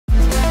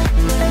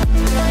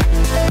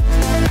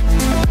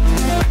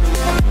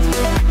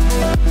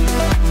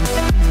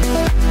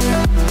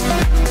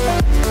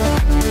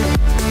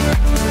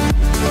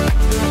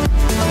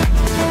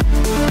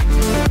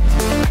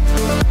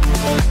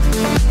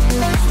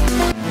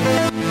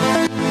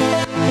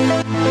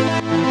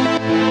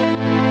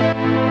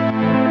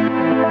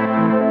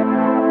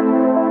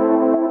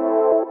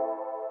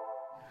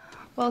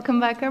Welcome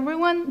back,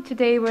 everyone.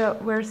 Today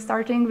we're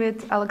starting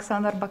with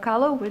Aleksandar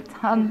Bakalov with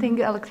hunting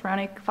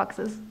electronic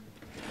foxes.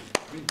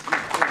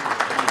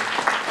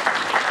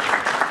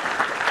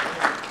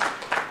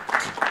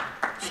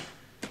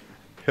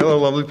 Hello,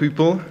 lovely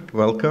people.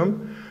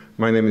 Welcome.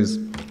 My name is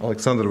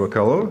Aleksandar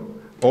Bakalov,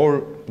 or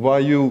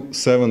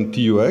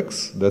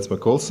YU7TUX. That's my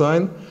call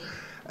sign.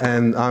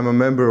 And I'm a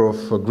member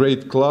of a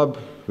great club,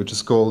 which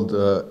is called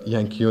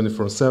Yankee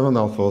Uniform 7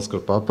 Alpha Oscar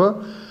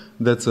Papa.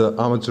 That's an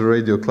amateur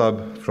radio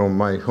club from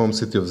my home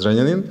city of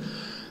Zrenjanin.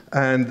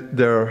 And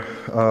they're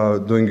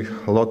doing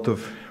a lot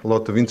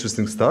of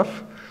interesting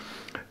stuff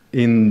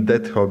in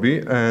that hobby.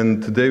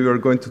 And today we are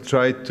going to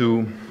try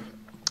to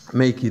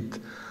make it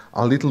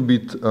a little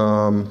bit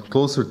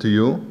closer to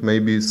you.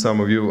 Maybe some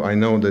of you, I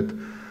know, that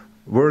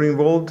were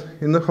involved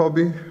in the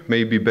hobby,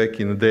 maybe back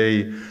in the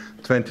day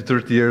 20,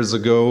 30 years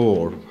ago,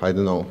 or I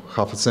don't know,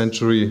 half a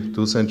century,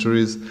 2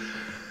 centuries.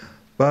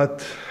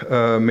 But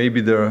maybe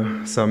there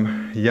are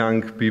some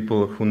young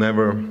people who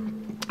never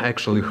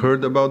actually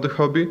heard about the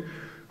hobby,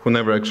 who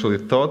never actually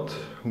thought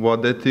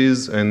what that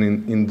is. And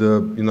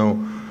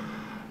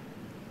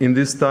in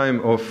this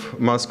time of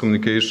mass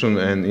communication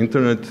and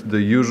internet,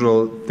 the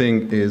usual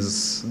thing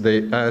is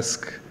they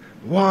ask,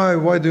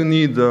 why do you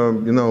need a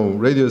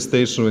radio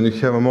station when you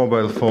have a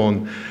mobile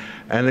phone?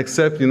 And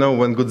except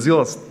when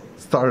Godzilla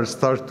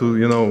start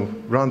to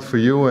run for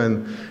you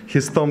and he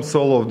stomps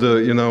all of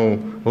the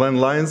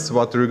landlines,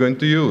 what are you going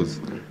to use?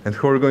 And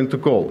who are you going to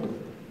call?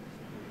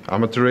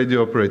 Amateur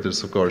radio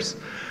operators, of course.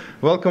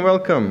 Welcome,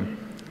 welcome,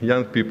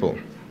 young people.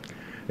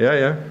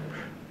 Yeah.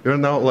 You're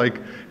now like,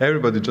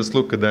 everybody just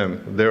look at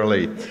them, they're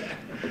late.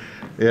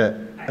 Yeah.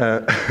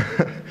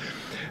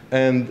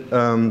 And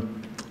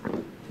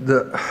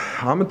the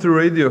amateur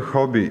radio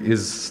hobby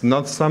is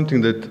not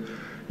something that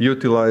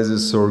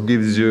utilizes or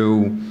gives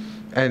you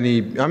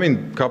any,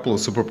 couple of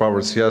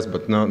superpowers, yes,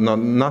 but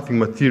nothing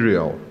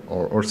material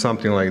or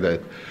something like that.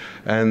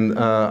 And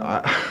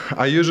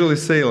I usually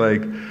say,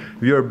 like,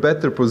 we are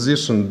better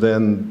positioned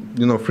than,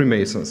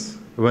 Freemasons.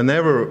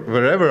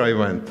 Wherever I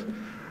went,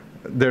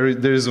 there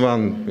is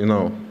one,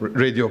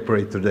 radio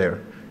operator there.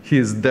 He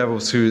is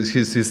DevOps,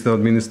 he's system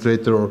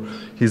administrator, or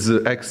he's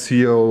the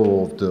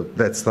ex-CEO of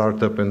that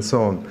startup, and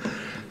so on.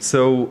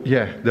 So,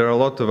 yeah, there are a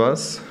lot of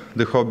us.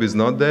 The hobby is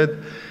not dead.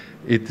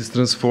 It is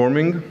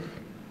transforming.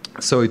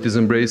 So it is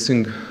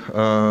embracing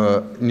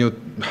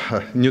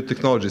new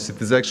technologies.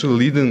 It is actually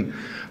leading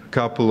a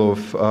couple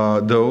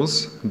of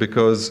those,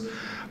 because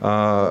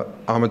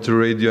amateur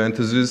radio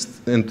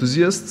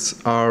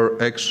enthusiasts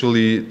are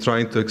actually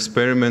trying to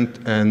experiment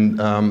and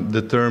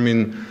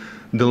determine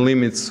the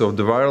limits of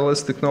the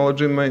wireless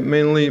technology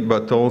mainly,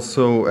 but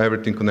also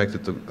everything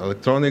connected to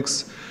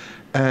electronics,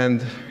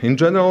 and in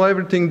general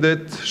everything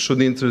that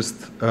should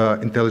interest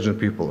intelligent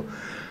people.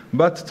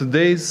 But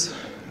today's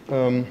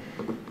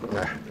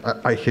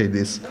I hate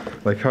this.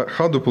 Like,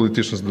 how do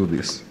politicians do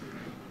this?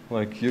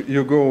 Like,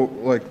 you go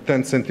like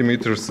 10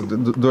 centimeters.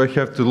 Do I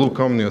have to look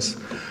ominous?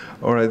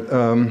 All right.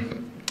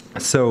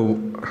 It's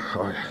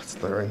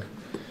tiring.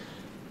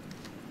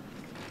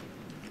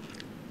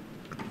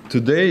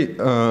 Today,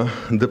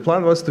 the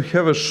plan was to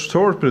have a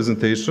short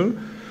presentation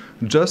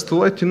just to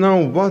let you know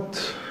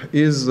what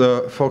is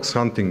fox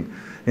hunting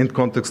in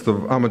context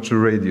of amateur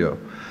radio.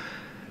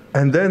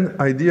 And then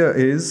idea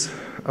is,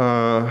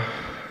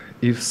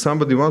 if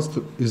somebody wants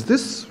to, is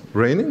this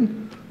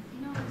raining?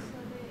 No, it's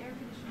the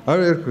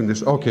air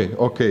conditioner. Air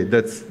conditioner. Okay.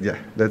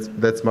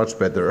 That's much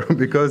better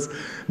because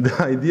the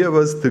idea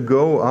was to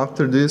go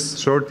after this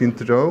short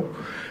intro,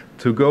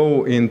 to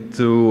go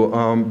into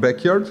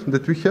backyard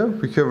that we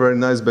have. We have a very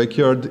nice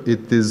backyard.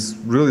 It is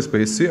really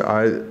spacey.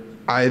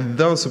 I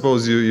don't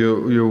suppose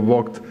you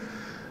walked,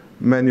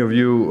 many of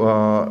you,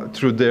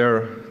 through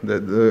there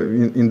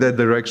in that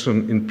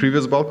direction in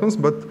previous BalCCons,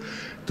 but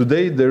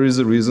today there is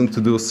a reason to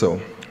do so.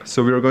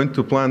 So we are going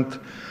to plant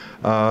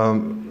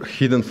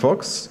hidden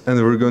fox, and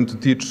we're going to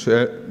teach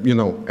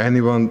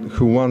anyone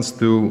who wants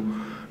to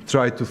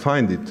try to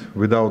find it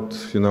without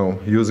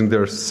using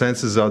their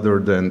senses other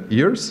than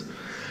ears.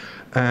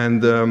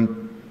 And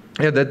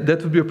that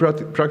would be a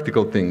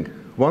practical thing.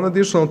 One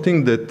additional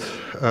thing that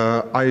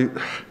I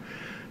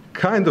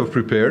kind of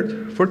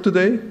prepared for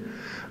today,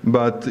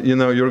 but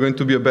you're going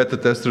to be a beta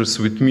testers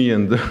with me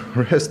and the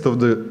rest of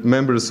the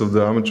members of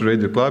the Amateur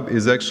Radio Club,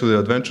 is actually an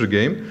adventure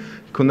game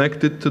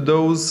connected to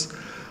those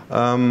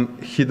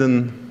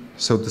hidden,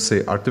 so to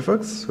say,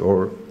 artifacts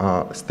or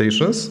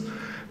stations,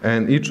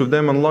 and each of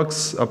them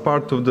unlocks a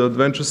part of the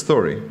adventure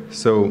story.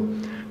 So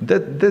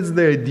that's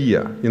the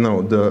idea,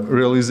 the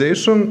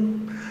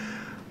realization.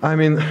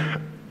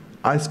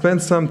 I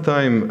spent some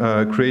time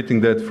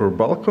creating that for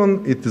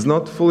BalCCon. It is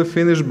not fully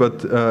finished,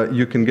 but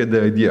you can get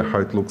the idea how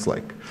it looks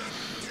like.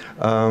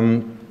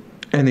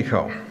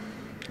 Anyhow,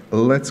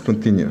 let's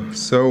continue.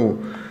 So,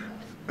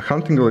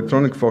 hunting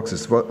electronic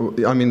foxes.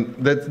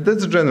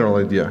 That's a general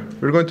idea.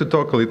 We're going to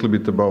talk a little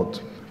bit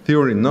about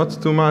theory, not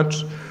too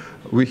much.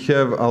 We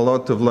have a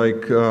lot of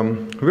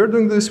we're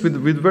doing this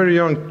with very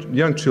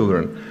young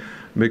children.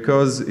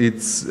 because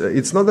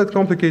it's not that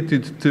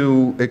complicated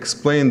to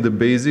explain the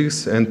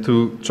basics and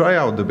to try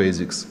out the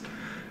basics.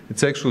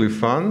 It's actually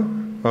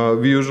fun.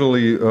 We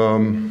usually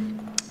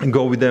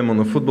go with them on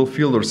a football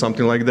field or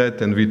something like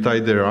that, and we tie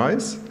their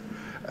eyes,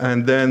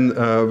 and then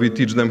we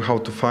teach them how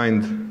to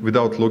find,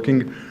 without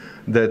looking,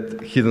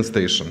 that hidden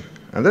station.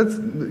 And that's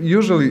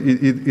usually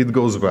it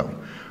goes well.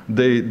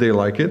 They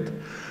like it,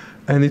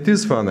 and it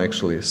is fun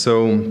actually.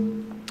 So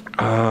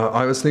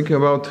I was thinking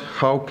about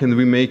how can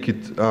we make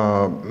it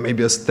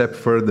maybe a step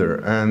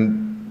further,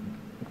 and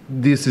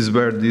this is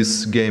where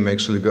this game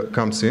actually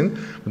comes in.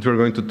 But we're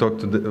going to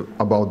talk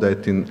about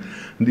that in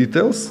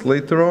details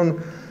later on.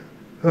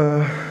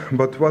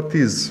 But what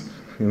is,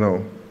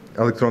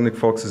 electronic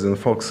foxes and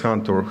fox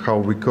hunt, or how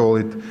we call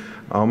it,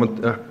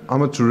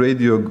 amateur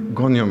radio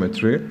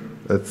goniometry?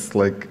 That's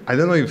like, I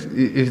don't know if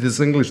it is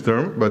an English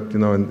term, but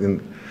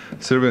in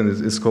Serbian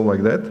it's called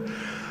like that.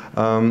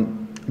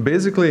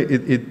 Basically,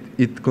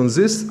 it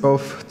consists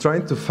of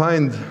trying to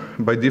find,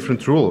 by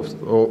different rules,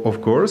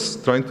 of course,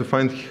 trying to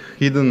find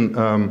hidden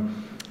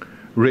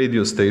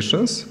radio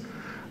stations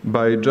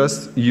by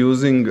just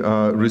using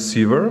a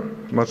receiver,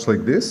 much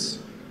like this.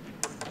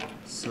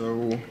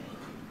 So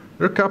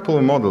there are a couple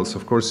of models.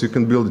 Of course, you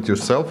can build it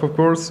yourself, of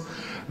course.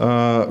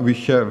 We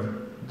have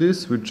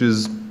this, which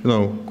is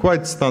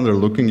quite standard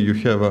looking. You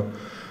have an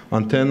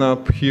antenna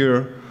up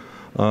here,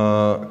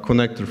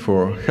 connector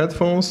for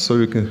headphones, so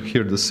you can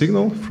hear the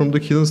signal from the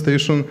hidden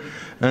station,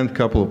 and a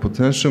couple of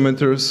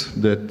potentiometers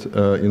that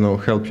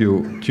help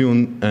you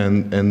tune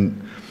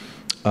and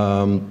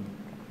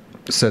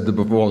set the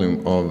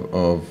volume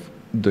of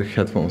the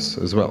headphones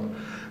as well.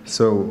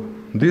 So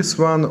this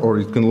one, or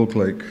it can look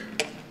like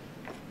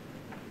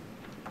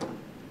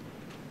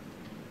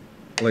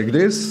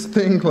this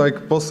thing,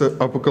 like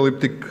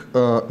post-apocalyptic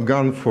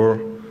gun for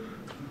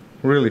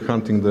really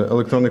hunting the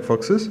electronic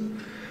foxes.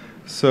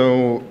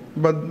 So,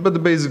 but the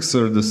basics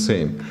are the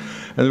same,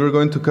 and we're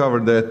going to cover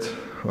that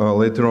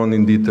later on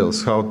in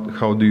details.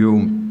 How do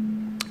you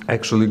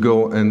actually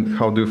go and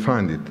how do you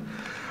find it?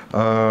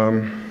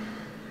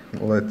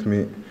 Let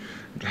me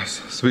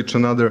just switch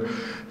another.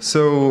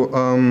 So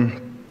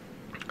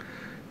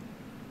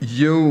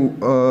you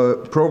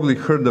probably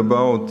heard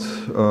about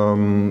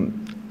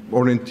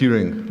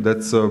orienteering.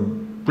 That's a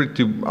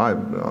pretty,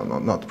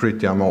 not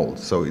pretty, I'm old,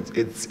 so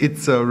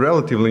it's a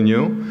relatively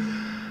new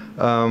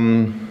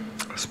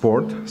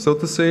sport, so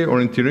to say.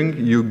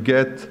 Orienteering, you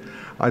get,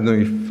 I don't know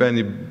if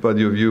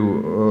anybody of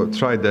you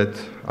tried that.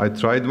 I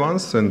tried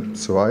once and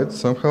survived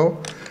somehow.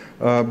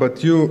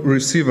 But you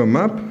receive a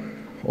map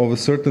of a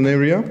certain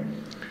area.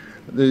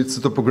 It's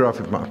a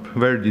topographic map,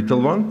 very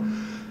detailed one.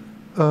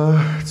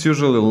 It's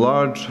usually a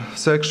large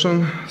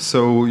section,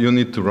 so you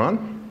need to run.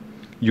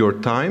 You're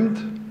timed,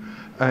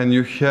 and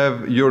you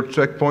have your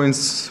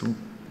checkpoints,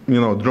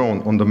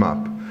 drawn on the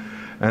map.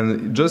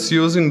 And just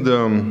using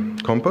the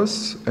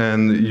compass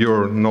and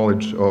your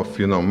knowledge of,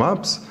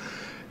 maps,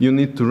 you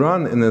need to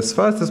run, and as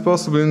fast as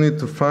possible you need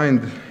to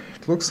find,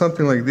 it looks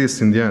something like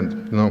this in the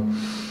end,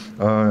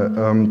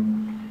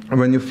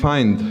 when you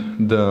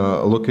find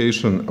the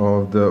location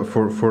of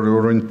for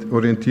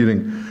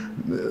orienteering,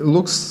 it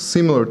looks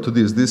similar to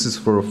this. This is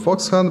for a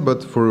fox hunt,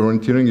 but for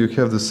orienteering you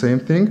have the same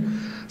thing,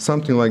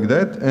 something like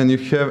that, and you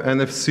have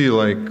NFC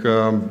like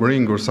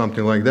ring or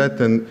something like that,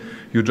 and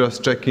you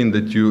just check in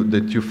that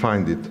you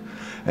find it,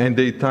 and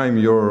they time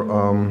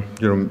your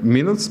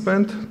minutes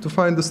spent to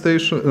find the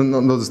station,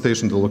 not the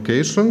station, the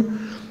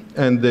location,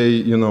 and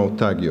they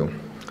tag you.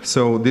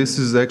 So this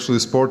is actually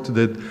a sport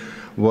that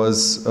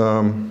was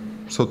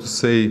so to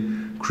say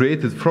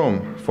created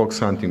from fox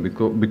hunting,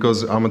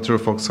 because amateur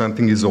fox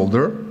hunting is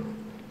older.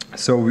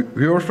 So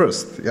we were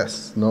first,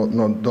 yes,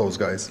 not those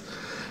guys.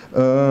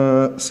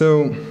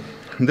 So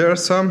there are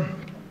some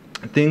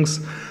things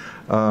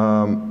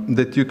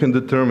that you can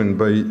determine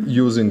by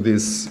using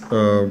this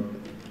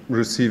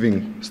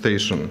receiving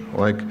station.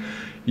 Like,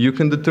 you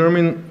can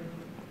determine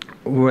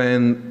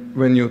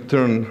when you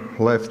turn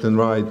left and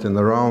right and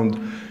around,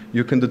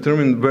 you can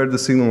determine where the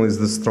signal is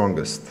the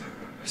strongest.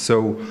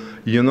 So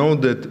you know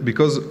that,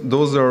 because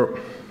those are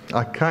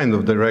a kind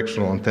of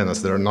directional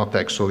antennas. They're not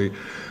actually,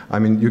 I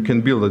mean, you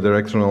can build a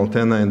directional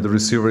antenna and the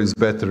receiver is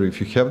better if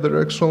you have the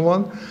directional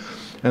one,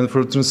 and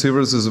for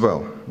transceivers as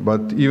well.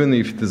 But even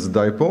if it is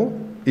dipole,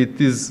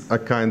 it is a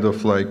kind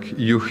of like,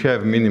 you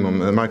have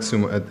minimum and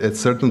maximum at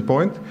certain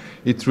point.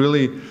 It's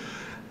really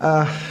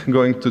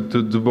going to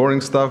the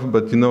boring stuff,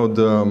 but the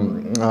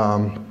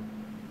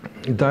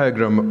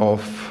diagram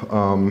of,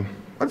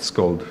 what's it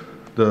called?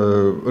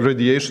 The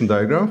radiation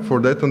diagram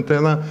for that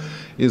antenna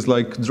is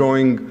like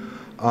drawing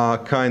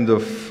kind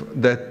of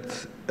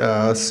that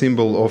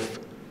symbol of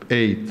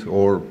 8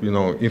 or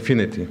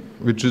infinity,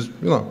 which is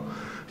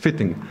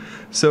fitting.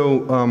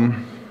 So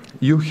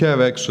you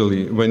have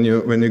actually, when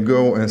you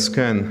go and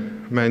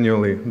scan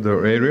manually the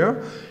area,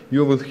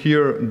 you will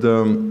hear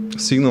the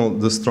signal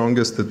the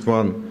strongest at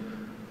one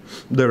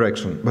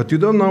direction, but you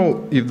don't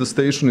know if the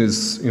station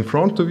is in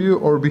front of you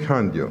or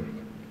behind you.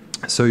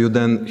 So you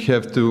then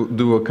have to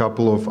do a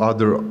couple of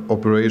other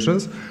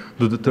operations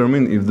to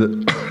determine if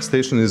the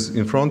station is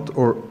in front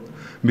or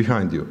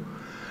behind you.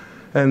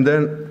 And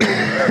then,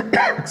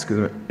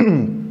 excuse me,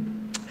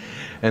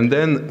 and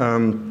then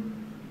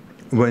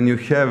when you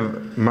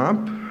have map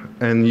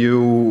and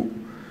you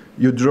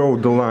draw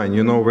the line,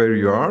 you know where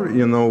you are,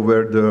 you know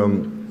where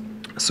the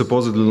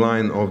supposed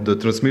line of the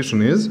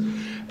transmission is,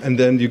 and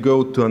then you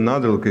go to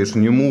another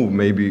location, you move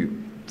maybe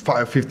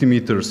 50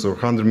 meters or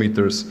 100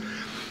 meters,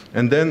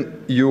 and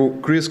then you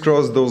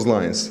crisscross those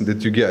lines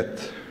that you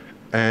get.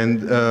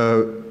 And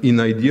in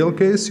ideal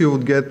case, you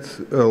would get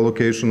a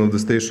location of the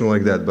station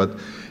like that. But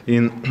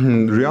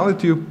in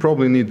reality, you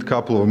probably need a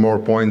couple of more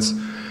points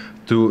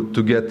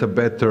to get a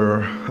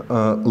better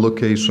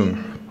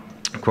location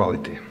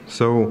quality.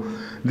 So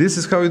this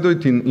is how you do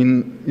it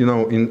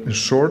in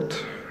short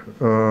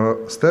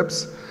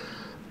steps.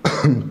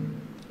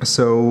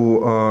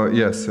 So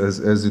yes,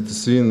 as it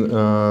is seen,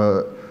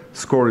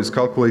 score is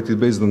calculated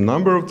based on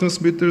number of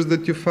transmitters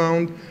that you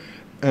found,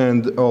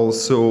 and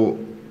also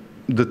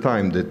the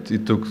time that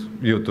it took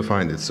you to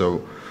find it.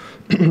 So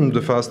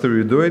the faster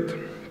you do it,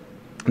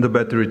 the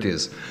better it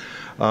is.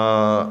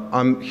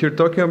 I'm here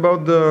talking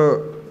about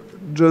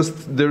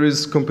there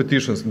is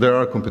competitions. There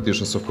are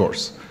competitions, of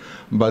course.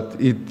 But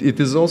it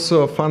is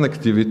also a fun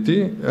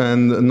activity,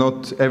 and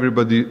not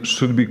everybody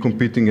should be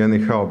competing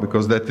anyhow,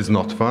 because that is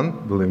not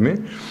fun, believe me.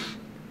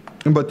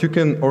 But you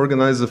can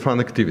organize a fun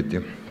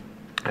activity.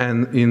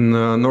 And in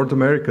North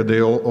America, they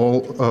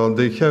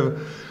have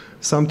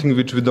something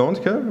which we don't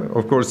have.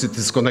 Of course, it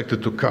is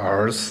connected to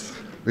cars,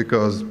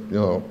 because,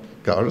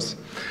 cars.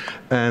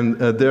 And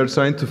they're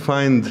trying to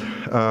find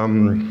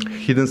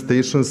hidden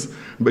stations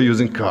by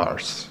using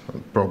cars,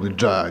 probably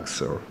Jags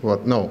or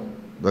what, no,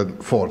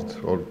 Ford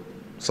or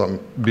some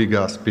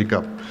big-ass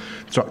pickup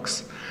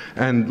trucks.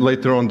 And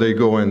later on, they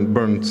go and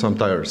burn some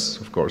tires,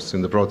 of course,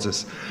 in the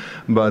process.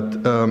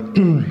 But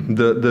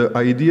the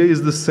idea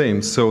is the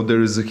same. So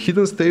there is a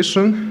hidden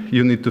station.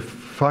 You need to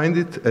find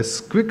it as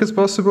quick as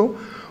possible,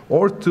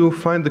 or to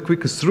find the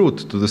quickest route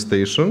to the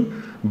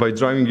station by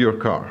driving your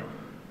car.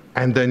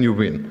 And then you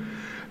win.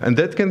 And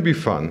that can be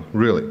fun,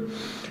 really.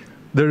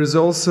 There is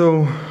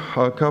also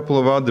a couple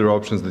of other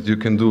options that you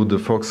can do, the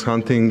fox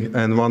hunting,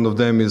 and one of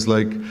them is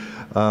like,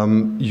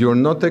 you're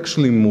not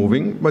actually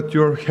moving, but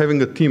you're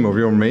having a team of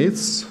your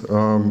mates,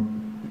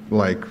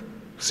 like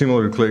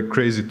similarly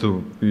crazy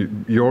to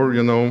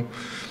your,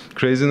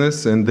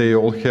 craziness, and they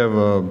all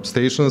have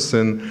stations,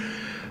 and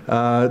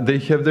they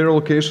have their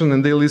location,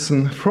 and they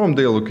listen from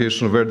their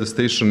location where the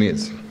station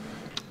is.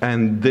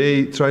 And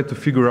they try to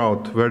figure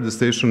out where the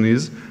station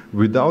is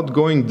without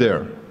going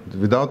there,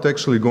 without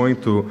actually going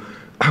to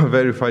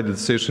verify that the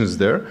station is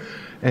there.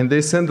 And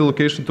they send the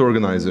location to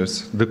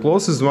organizers. The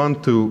closest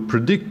one to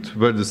predict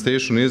where the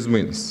station is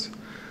wins.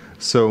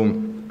 So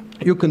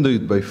you can do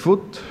it by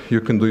foot,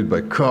 you can do it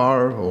by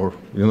car, or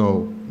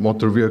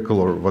motor vehicle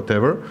or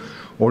whatever,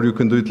 or you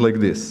can do it like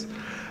this.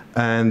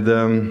 And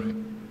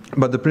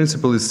but the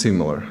principle is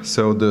similar.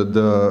 So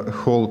the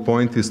whole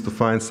point is to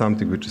find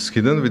something which is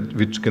hidden,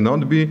 which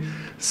cannot be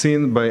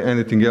seen by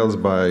anything else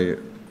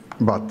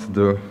but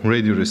the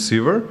radio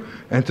receiver,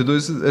 and to do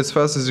it as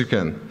fast as you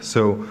can.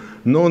 So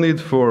no need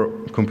for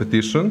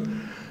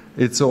competition.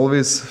 It's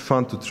always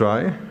fun to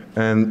try,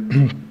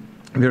 and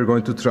we are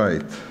going to try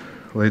it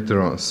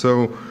later on.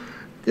 So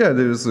yeah,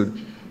 there is a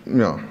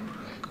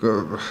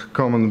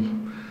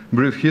common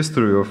brief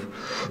history of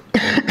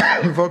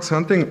fox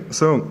hunting.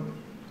 So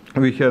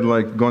we had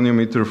like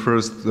goniometer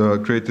first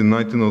created in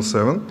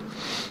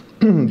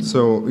 1907.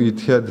 So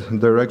it had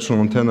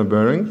directional antenna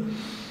bearing.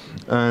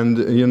 And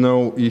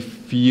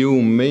if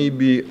you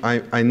maybe,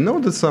 I know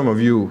that some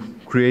of you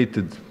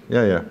created,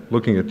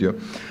 looking at you,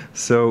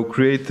 so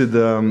created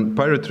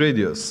pirate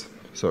radios.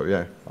 So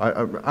yeah,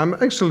 I'm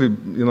actually,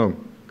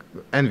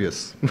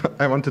 envious.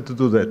 I wanted to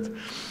do that.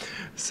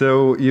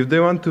 So if they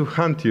want to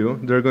hunt you,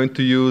 they're going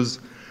to use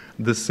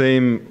the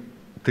same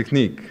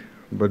technique,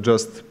 but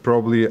just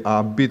probably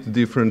a bit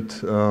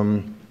different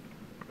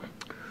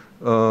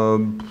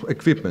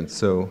equipment.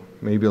 So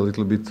maybe a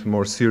little bit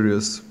more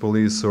serious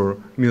police or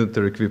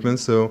military equipment.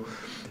 So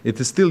it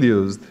is still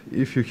used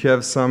if you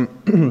have some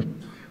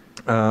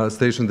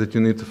station that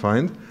you need to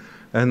find.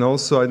 And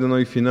also, I don't know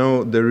if you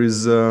know, there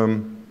is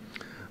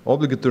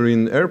obligatory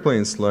in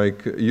airplanes,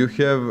 like you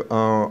have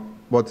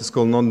what is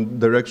called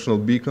non-directional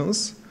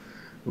beacons,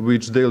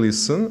 which they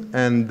listen,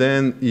 and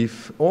then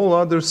if all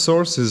other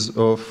sources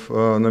of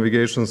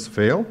navigations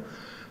fail,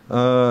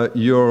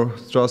 your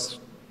trusted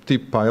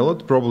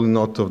pilot, probably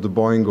not of the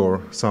Boeing or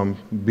some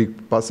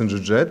big passenger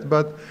jet,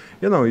 but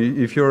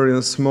if you're in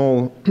a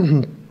small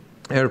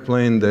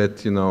airplane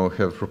that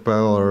have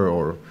propeller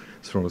or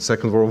it's from the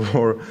Second World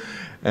War,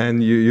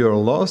 and you're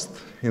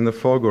lost in the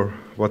fog or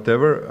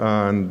whatever,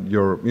 and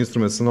your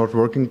instruments are not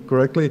working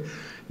correctly,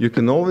 you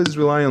can always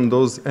rely on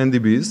those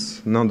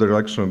NDBs,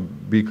 non-directional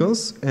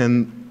beacons,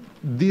 and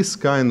this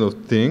kind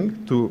of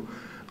thing to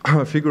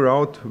figure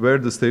out where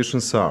the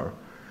stations are.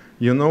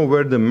 You know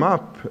where the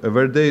map,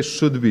 where they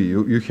should be.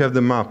 You have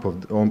the map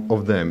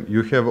of them.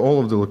 You have all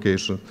of the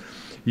locations.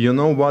 You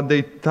know what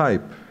they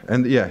type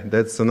And yeah,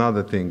 that's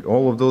another thing.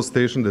 All of those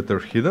stations that are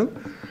hidden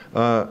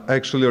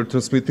actually are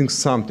transmitting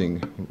something.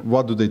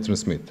 What do they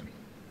transmit?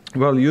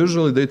 Well,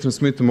 usually they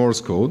transmit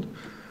Morse code,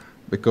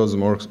 because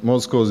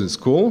Morse code is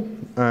cool,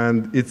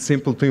 and it's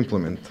simple to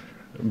implement,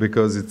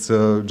 because it's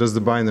just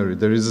the binary.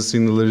 There is a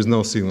signal, there is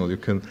no signal. You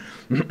can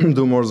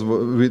do Morse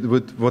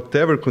with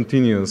whatever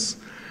continuous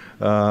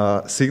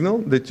signal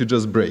that you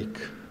just break,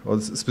 or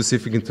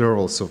specific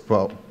intervals of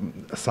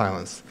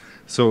silence.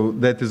 So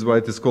that is why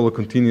it is called a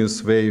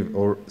continuous wave,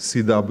 or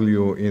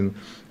CW in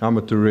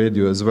amateur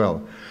radio as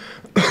well.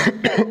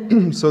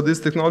 So this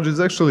technology is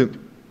actually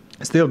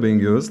still being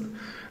used,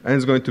 and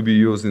it's going to be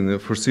used in the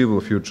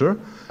foreseeable future.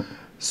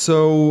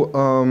 So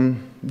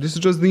this is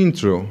just the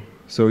intro.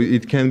 So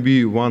it can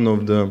be one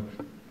of the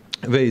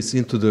ways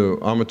into the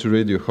amateur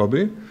radio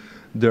hobby.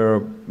 There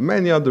are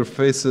many other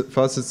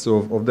facets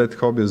of that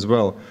hobby as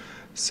well.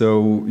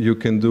 So you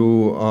can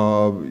do,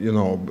 you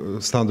know,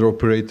 standard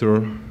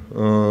operator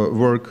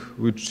work,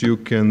 which you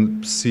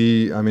can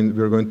see. I mean,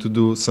 we're going to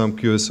do some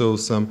QSO,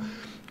 some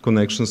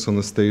connections on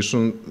the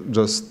station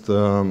just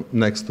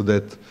next to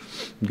that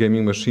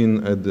gaming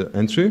machine at the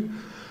entry.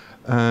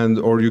 And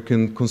or you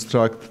can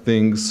construct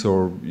things,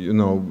 or you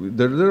know,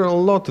 there are a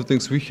lot of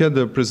things. We had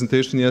a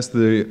presentation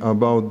yesterday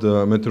about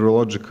the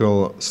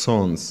meteorological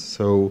zones.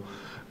 So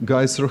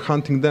guys are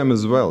hunting them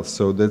as well.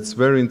 So that's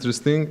very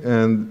interesting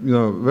and, you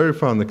know, very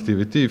fun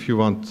activity if you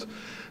want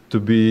to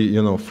be,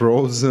 you know,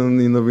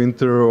 frozen in the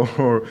winter,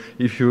 or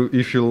if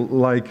you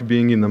like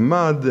being in the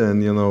mud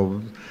and, you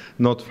know,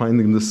 not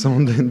finding the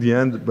sound in the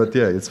end. But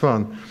yeah, it's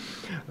fun.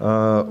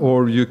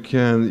 Or you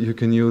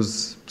can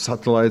use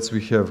satellites.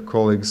 We have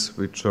colleagues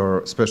which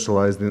are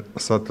specialized in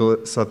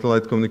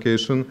satellite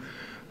communication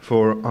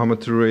for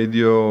amateur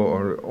radio,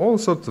 or all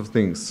sorts of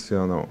things,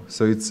 you know.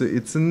 So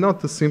it's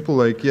not a simple,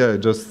 like, yeah,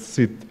 just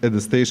sit at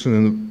the station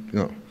and, you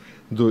know,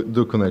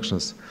 do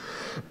connections.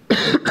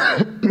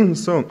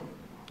 So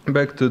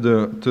back to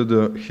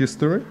the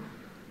history.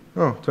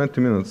 Oh,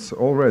 20 minutes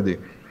already.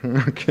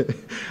 Okay,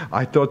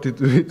 I thought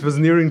it was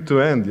nearing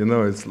to end, you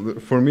know. It's,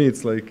 for me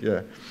it's like,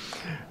 yeah.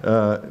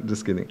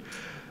 Just kidding.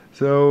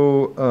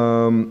 So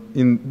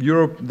in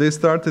Europe, they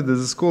started as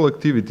a school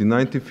activity in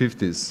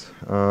 1950s.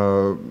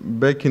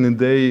 Back in the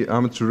day,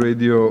 amateur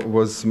radio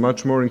was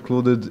much more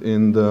included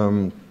in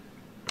the,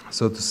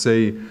 so to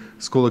say,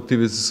 school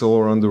activities all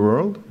around the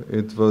world.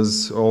 It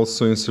was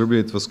also in Serbia,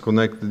 it was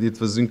connected, it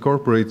was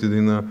incorporated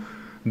in a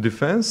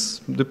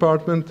defense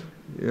department,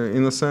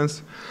 in a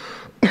sense.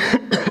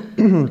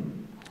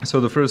 So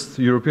the first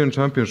European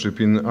championship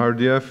in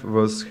RDF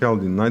was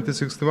held in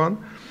 1961.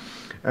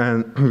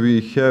 And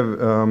we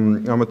have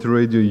Amateur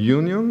Radio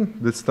Union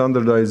that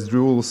standardized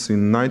rules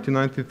in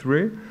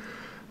 1993.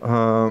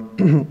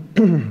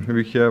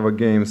 We have a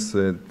games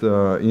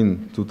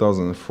in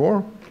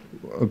 2004,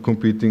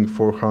 competing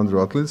 400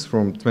 athletes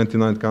from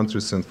 29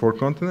 countries and 4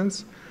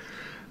 continents.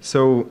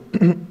 So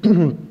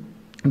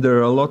there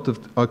are a lot of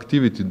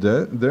activity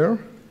there,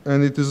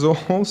 and it is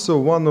also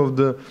one of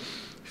the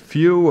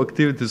few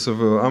activities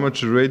of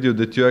amateur radio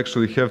that you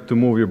actually have to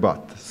move your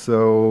butt.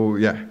 So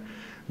yeah.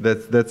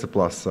 That's a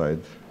plus side.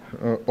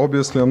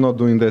 Obviously, I'm not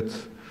doing that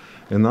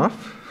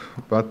enough,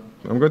 but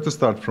I'm going to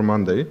start from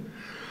Monday.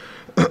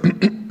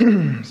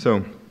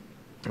 So,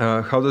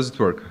 how does it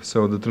work?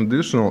 So the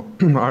traditional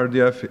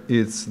RDF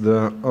is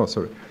the, oh,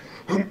 sorry.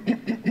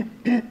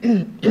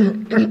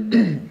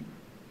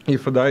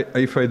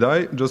 If I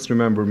die, just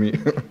remember me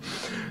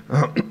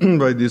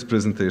by this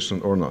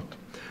presentation or not.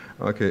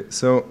 Okay,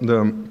 so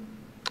the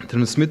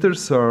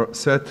transmitters are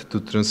set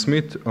to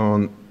transmit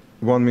on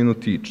 1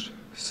 minute each.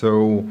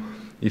 So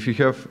if you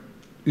have,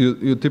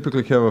 you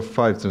typically have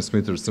 5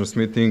 transmitters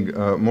transmitting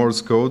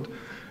Morse code.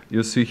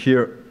 You see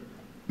here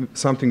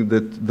something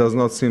that does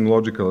not seem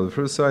logical at the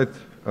first sight.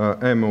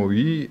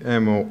 MOE,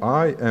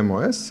 MOI,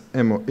 MOS,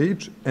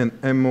 MOH, and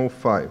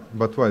MO5.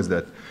 But why is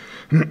that?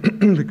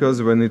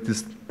 Because when it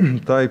is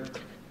typed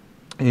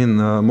in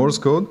Morse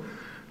code,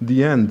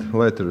 the end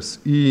letters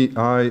E,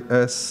 I,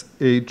 S,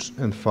 H,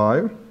 and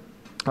 5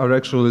 are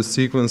actually a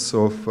sequence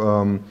of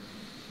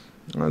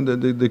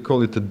they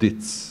call it a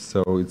DITs.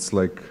 So it's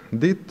like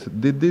DIT,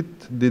 did,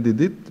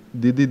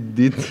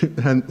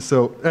 and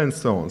so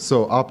on.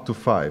 So up to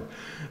 5.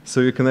 So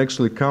you can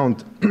actually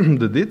count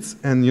the DITs,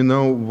 and you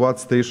know what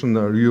station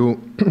are you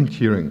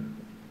hearing.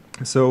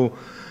 So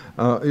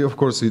of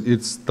course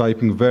it's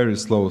typing very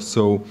slow.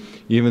 So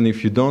even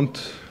if you don't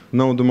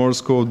know the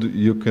Morse code,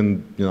 you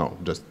can, you know,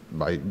 just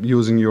by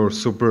using your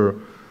super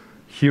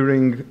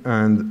hearing,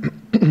 and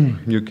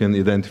you can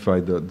identify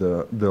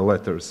the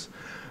letters.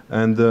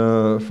 And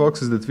the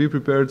foxes that we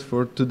prepared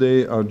for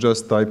today are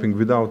just typing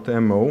without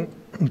MO,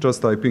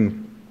 just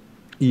typing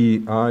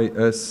E, I,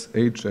 S,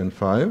 H, and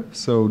 5.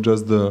 So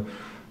just the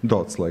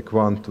dots, like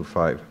 1 to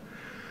 5.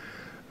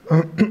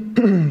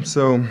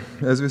 So,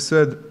 as we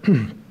said,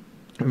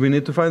 we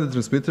need to find the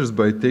transmitters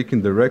by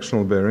taking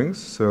directional bearings.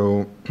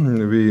 So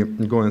we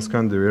go and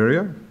scan the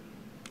area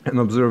and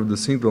observe the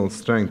signal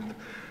strength.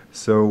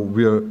 So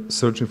we are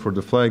searching for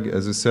the flag,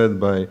 as I said,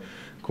 by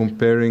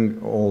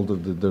comparing all the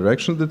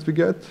directions that we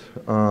get,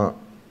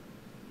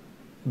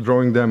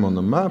 drawing them on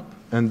a map,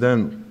 and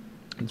then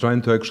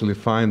trying to actually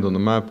find on the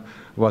map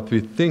what we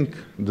think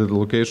the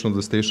location of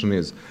the station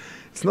is.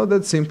 It's not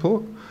that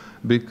simple,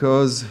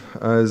 because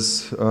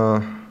as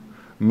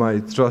my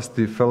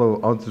trusty fellow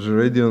outage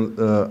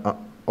radio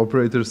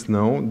operators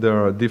know,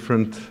 there are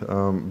different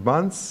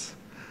bands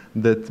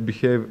that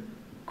behave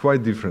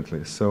quite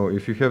differently. So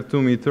if you have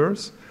 2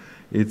 meters,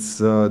 it's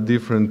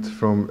different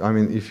from, I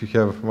mean, if you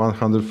have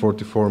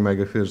 144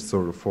 megahertz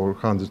or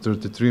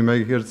 433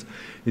 megahertz,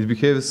 it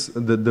behaves,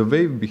 the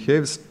wave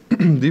behaves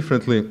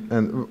differently.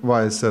 And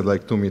why I said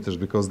like 2 meters,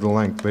 because the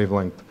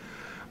wavelength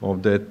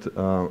of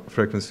that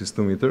frequency is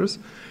 2 meters.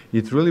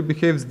 It really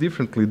behaves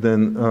differently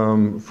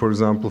than, for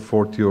example,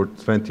 40 or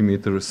 20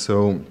 meters,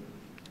 so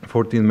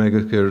 14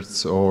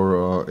 megahertz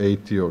or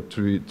 80 or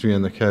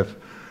 3.5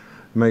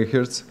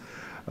 megahertz.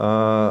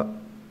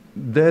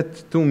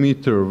 That 2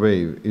 meter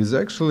wave is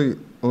actually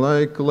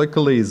like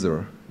a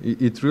laser.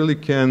 It really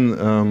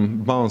can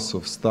bounce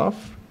off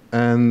stuff,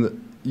 and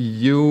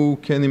you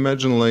can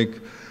imagine like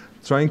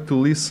trying to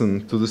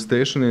listen to the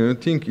station and you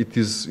think it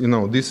is, you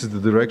know, this is the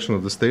direction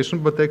of the station,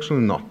 but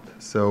actually not.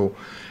 So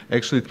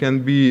actually it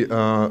can be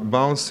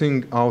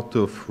bouncing out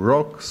of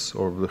rocks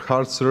or the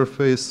hard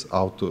surface,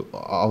 out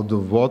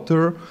of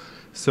water.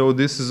 So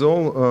this is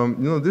all,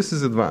 you know, this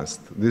is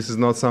advanced. This is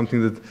not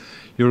something that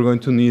you're going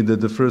to need at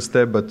the first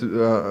step, but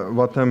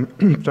what I'm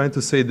trying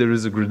to say, there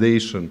is a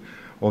gradation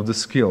of the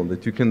skill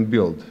that you can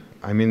build.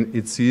 I mean,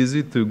 it's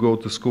easy to go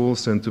to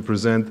schools and to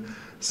present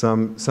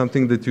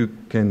something that you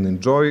can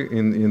enjoy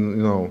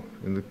in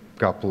a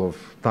couple of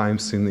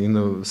times in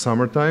the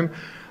summertime,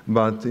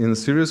 but in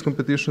serious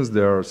competitions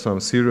there are some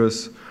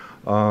serious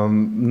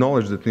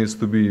knowledge that needs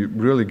to be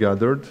really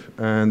gathered,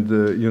 and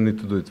you need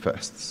to do it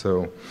fast.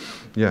 So,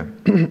 yeah.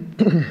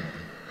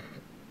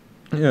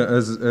 Yeah,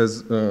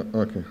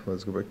 okay,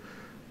 let's go back.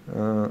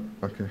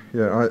 Okay,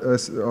 yeah, I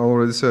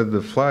already said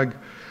the flag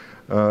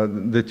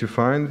that you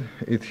find,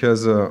 it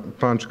has a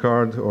punch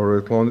card or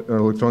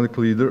electronic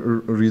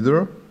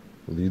reader,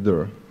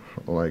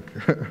 like,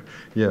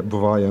 yeah,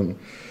 Bavarian.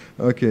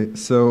 Okay,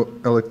 so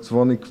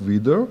electronic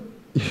reader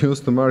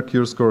used to mark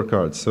your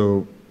scorecard,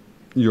 so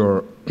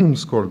you're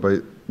scored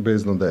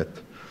based on that.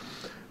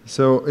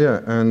 So, yeah,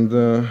 and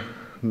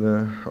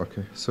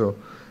okay, so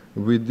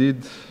we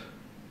did.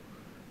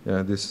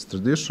 Yeah, this is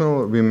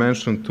traditional. We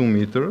mentioned 2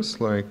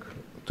 meters, like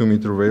 2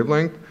 meter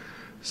wavelength.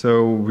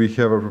 So we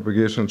have our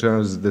propagation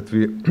challenges that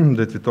we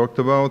talked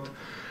about.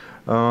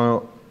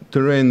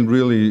 Terrain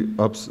really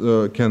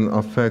can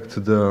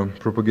affect the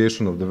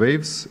propagation of the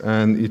waves,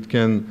 and it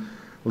can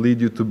lead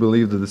you to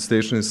believe that the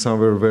station is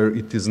somewhere where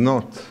it is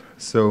not.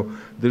 So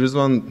there is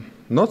one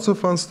not so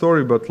fun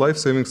story, but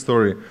life-saving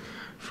story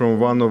from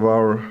one of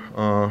our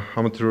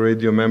amateur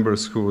radio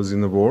members who was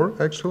in the war,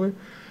 actually.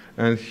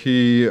 And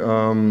he,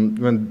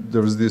 when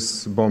there was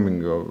this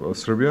bombing of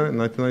Serbia in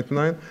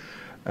 1999,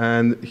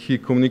 and he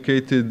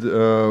communicated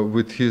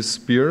with his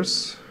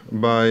peers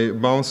by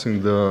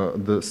bouncing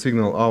the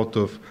signal out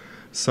of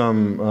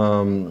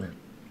some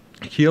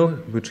hill,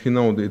 which he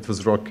knew it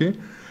was rocky,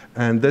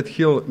 and that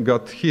hill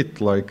got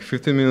hit like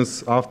 15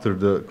 minutes after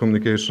the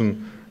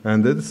communication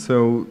ended.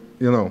 So,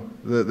 you know,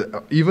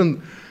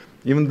 even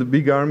the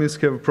big armies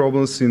have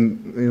problems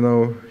in, you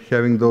know,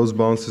 having those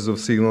bounces of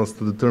signals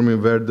to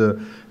determine where the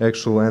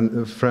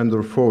actual friend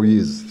or foe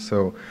is.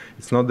 So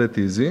it's not that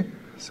easy.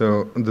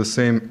 So the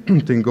same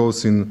thing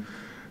goes in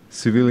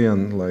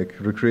civilian, like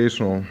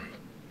recreational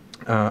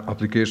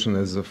application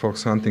as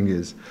fox hunting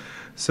is.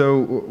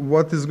 So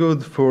what is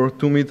good for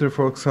 2 meter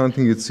fox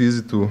hunting? It's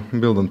easy to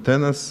build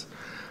antennas.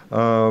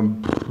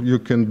 You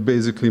can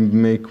basically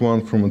make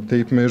one from a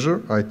tape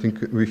measure. I think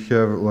we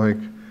have like,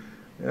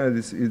 yeah,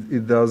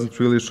 it doesn't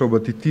really show,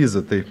 but it is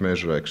a tape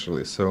measure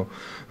actually. So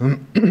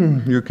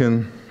you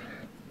can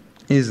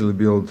easily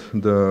build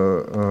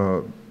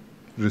the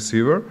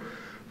receiver.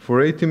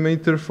 For 80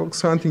 meter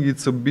fox hunting,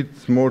 it's a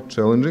bit more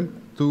challenging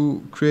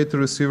to create a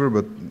receiver,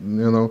 but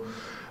you know,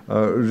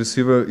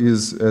 receiver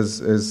is, as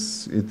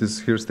it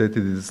is here stated,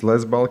 it is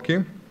less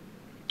bulky.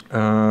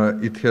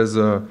 It has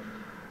a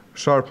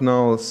sharp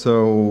null,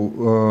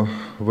 so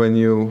when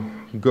you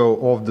go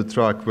off the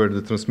track where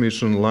the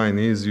transmission line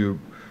is, you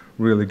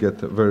really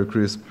get a very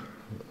crisp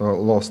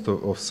loss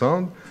of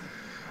sound.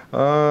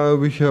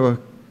 We have a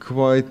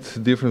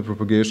quite different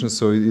propagation,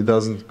 so it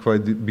doesn't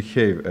quite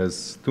behave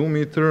as 2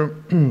 meter.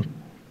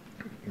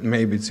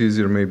 Maybe it's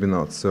easier, maybe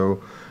not. So,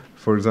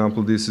 for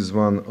example, this is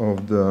one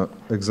of the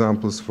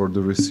examples for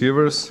the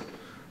receivers,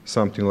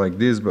 something like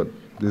this, but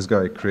this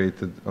guy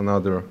created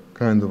another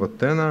kind of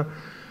antenna.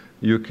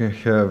 You can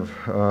have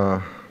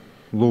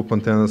loop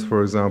antennas,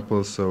 for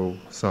example, so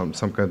some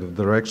kind of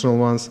directional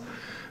ones.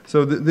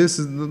 So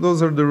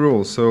those are the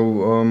rules.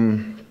 So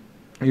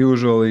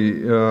usually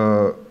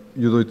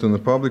you do it in a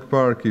public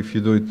park. If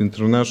you do it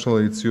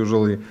internationally, it's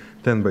usually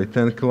 10 by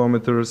 10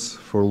 kilometers.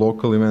 For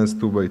local events,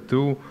 2 by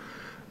 2.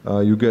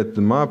 You get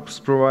the maps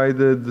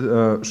provided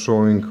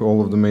showing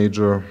all of the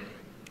major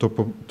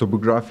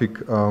topographic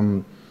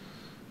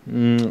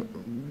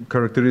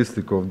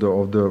characteristic of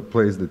the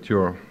place that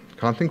you're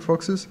hunting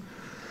foxes.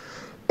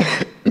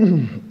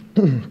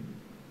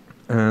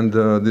 And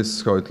this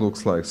is how it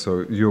looks like.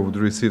 So you would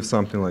receive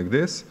something like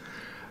this.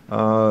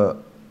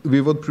 We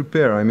would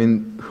prepare, I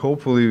mean,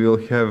 hopefully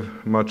we'll have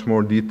much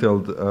more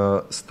detailed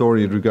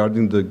story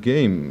regarding the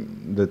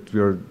game that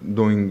we are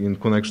doing in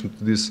connection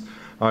to this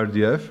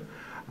RDF.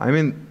 I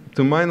mean,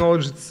 to my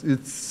knowledge,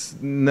 it's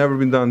never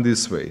been done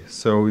this way.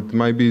 So it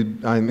might be,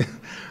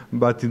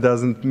 but it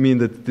doesn't mean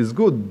that it is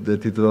good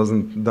that it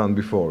wasn't done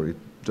before. It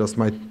just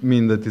might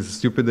mean that it's a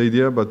stupid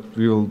idea, but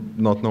we will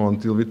not know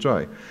until we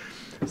try.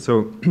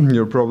 So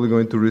you're probably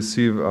going to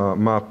receive a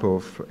map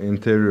of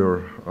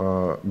interior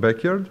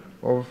backyard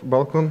of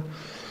BalCCon.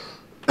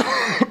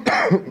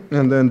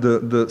 And then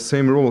the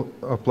same rule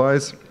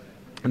applies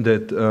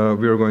that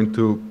we are going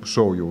to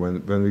show you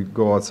when we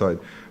go outside.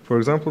 For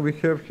example, we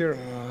have here,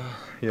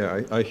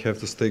 yeah, I have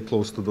to stay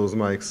close to those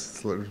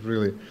mics. It's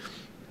really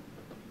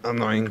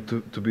annoying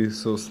to be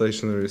so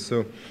stationary.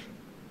 So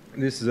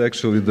this is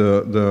actually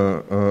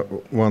the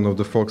one of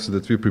the foxes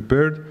that we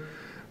prepared.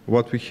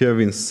 What we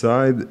have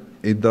inside,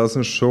 it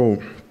doesn't show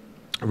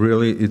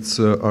really. It's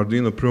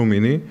Arduino Pro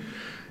Mini.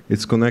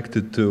 It's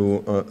connected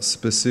to a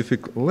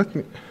specific,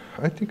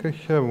 I think I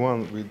have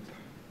one with,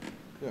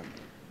 yeah.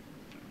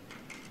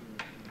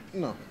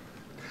 No.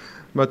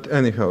 But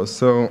anyhow,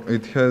 so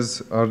it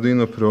has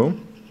Arduino Pro.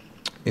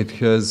 It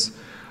has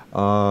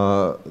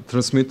a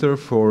transmitter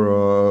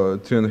for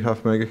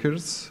 3.5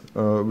 megahertz,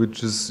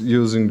 which is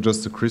using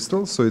just a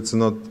crystal, so it's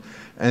not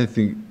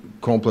anything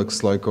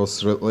complex like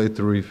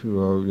oscillatory,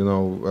 you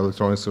know,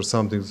 electronics or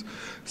something.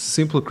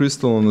 Simple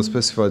crystal on a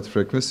specified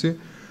frequency.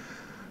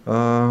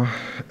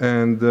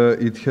 And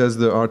it has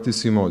the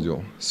RTC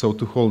module, so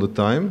to hold the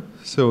time,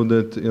 so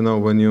that, you know,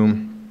 when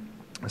you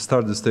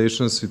start the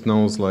stations, it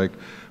knows like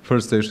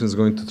first station is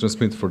going to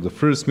transmit for the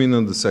first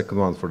minute, the second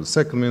one for the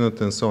second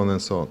minute, and so on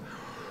and so on.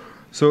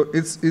 So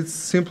it's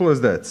simple as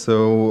that.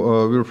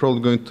 So we're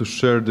probably going to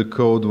share the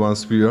code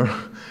once we are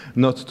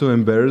not too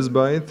embarrassed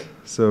by it.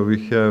 So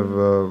we have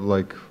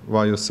like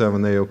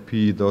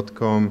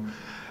yo7aop.com,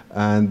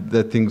 and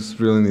that thing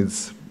really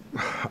needs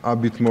a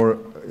bit more,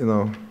 you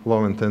know,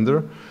 love and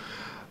tender.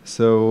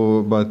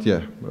 So, but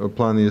yeah, our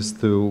plan is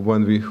to,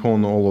 when we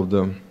hone all of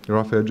the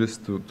rough edges,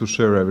 to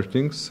share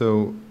everything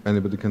so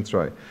anybody can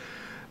try.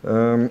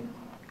 I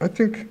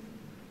think,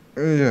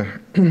 yeah,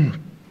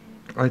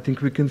 I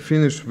think we can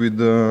finish with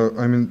the,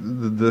 I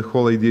mean, the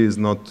whole idea is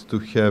not to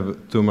have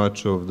too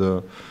much of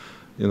the,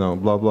 you know,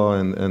 blah, blah,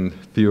 and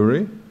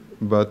theory,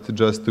 but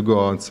just to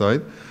go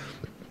outside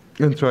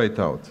and try it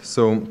out.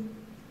 So,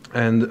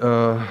 and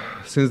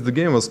since the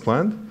game was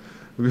planned,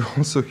 we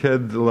also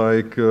had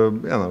like,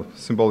 you know,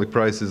 symbolic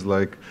prizes,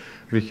 like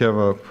we have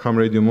a ham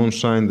radio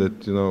moonshine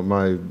that, you know,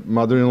 my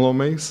mother-in-law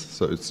makes,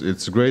 so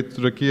it's great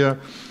rakia.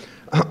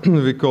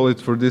 We call it,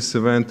 for this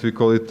event, we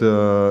call it,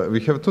 we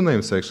have two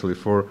names actually,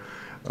 for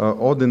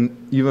odd and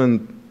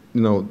even,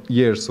 you know,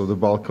 years of the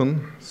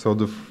BalCCon. So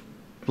the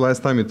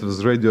last time it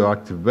was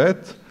radioactive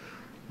bat,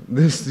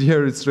 this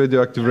year it's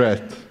radioactive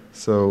rat.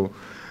 So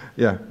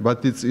yeah,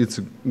 but it's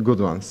a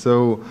good one.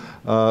 So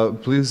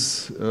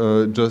please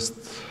just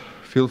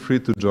feel free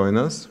to join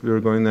us. We are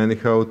going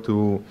anyhow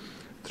to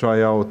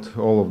try out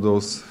all of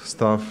those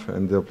stuff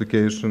and the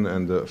application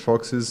and the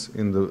foxes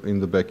in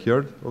the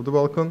backyard of the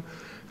BalCCon.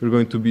 We're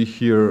going to be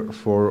here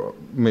for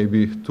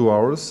maybe 2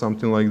 hours,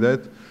 something like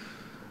that,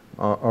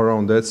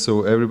 around that.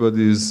 So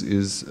everybody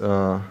is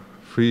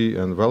free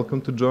and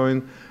welcome to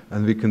join,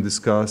 and we can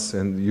discuss,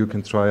 and you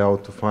can try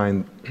out to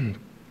find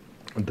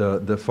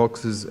the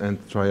foxes and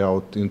try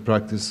out in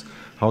practice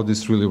how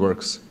this really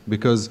works.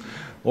 Because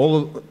all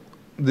of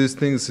these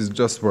things is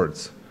just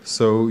words.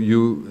 So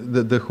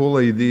the whole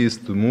idea is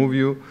to move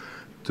you,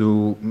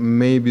 to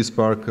maybe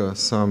spark a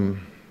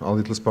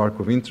little spark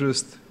of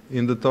interest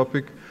in the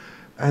topic,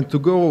 and to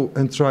go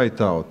and try it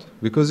out.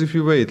 Because if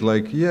you wait,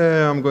 like,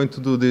 yeah, I'm going to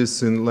do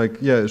this, and like,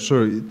 yeah,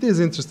 sure, it is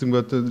interesting,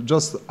 but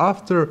just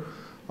after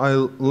I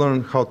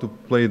learn how to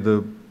play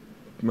the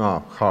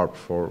harp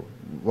or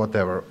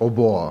whatever,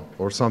 oboe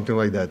or something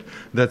like that,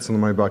 that's on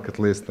my bucket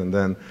list, and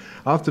then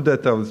after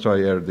that I will try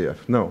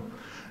RDF. No,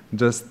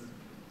 just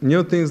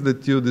new things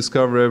that you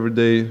discover every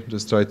day,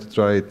 just try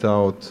it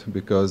out,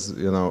 because,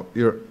 you know,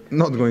 you're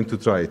not going to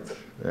try it,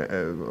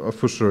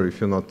 for sure, if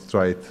you not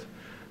try it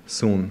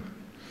soon.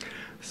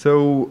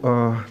 So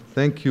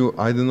thank you.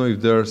 I don't know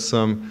if there are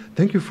some.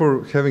 Thank you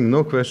for having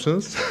no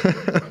questions.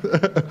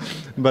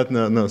 But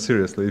no,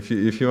 seriously.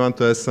 If you want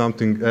to ask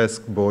something,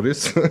 ask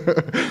Boris.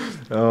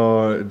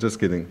 Just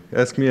kidding.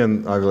 Ask me,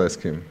 and I will ask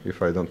him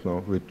if I don't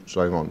know, which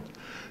I won't.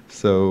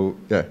 So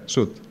yeah,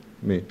 shoot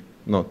me,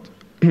 not.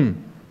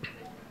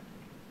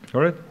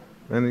 All right.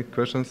 Any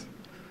questions?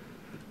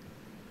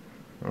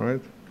 All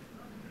right.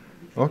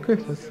 Okay.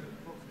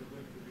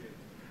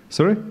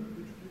 Sorry.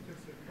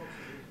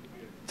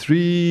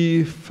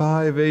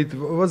 358,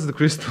 what's the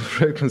crystal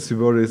frequency,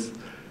 Boris?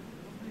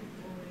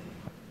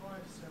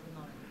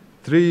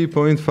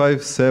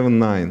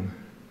 3.579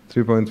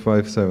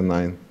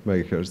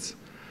 megahertz.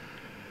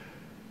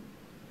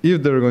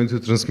 if they're going to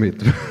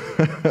transmit.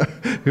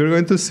 We're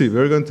going to see.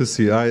 We're going to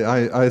see.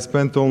 I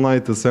spent all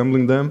night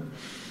assembling them,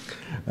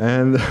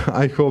 and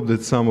I hope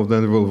that some of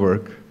them will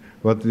work.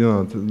 But you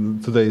know,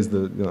 today is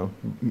the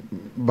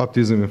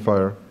baptism in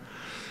fire.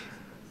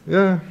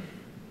 Yeah.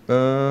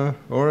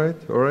 All right.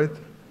 All right.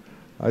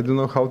 I don't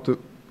know how to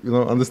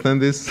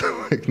understand this.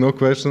 Like no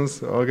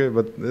questions. Okay,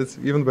 but it's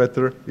even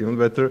better. Even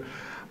better.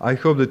 I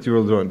hope that you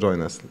will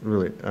join us,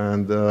 really.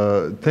 And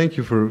thank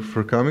you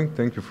for coming.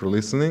 Thank you for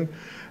listening.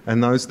 And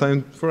now it's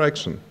time for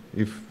action.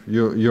 If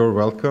you're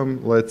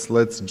welcome,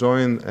 let's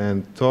join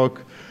and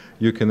talk.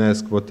 You can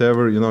ask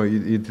whatever.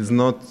 It is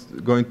not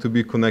going to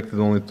be connected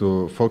only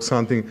to fox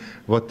hunting.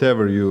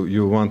 Whatever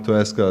you want to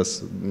ask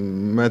us,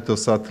 metal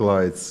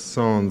satellites,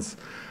 sounds,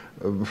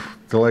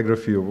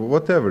 telegraphy,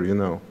 whatever,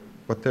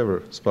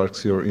 whatever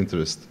sparks your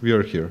interest. We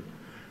are here.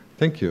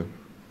 Thank you.